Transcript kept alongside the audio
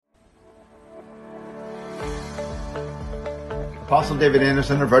Apostle David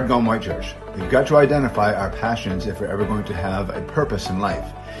Anderson of Redgum White Church. We've got to identify our passions if we're ever going to have a purpose in life.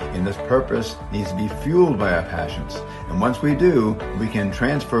 And this purpose needs to be fueled by our passions. And once we do, we can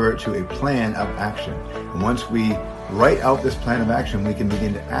transfer it to a plan of action. And once we write out this plan of action, we can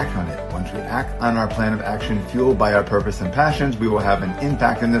begin to act on it. Once we act on our plan of action fueled by our purpose and passions, we will have an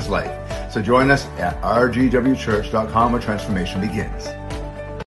impact in this life. So join us at rgwchurch.com where transformation begins.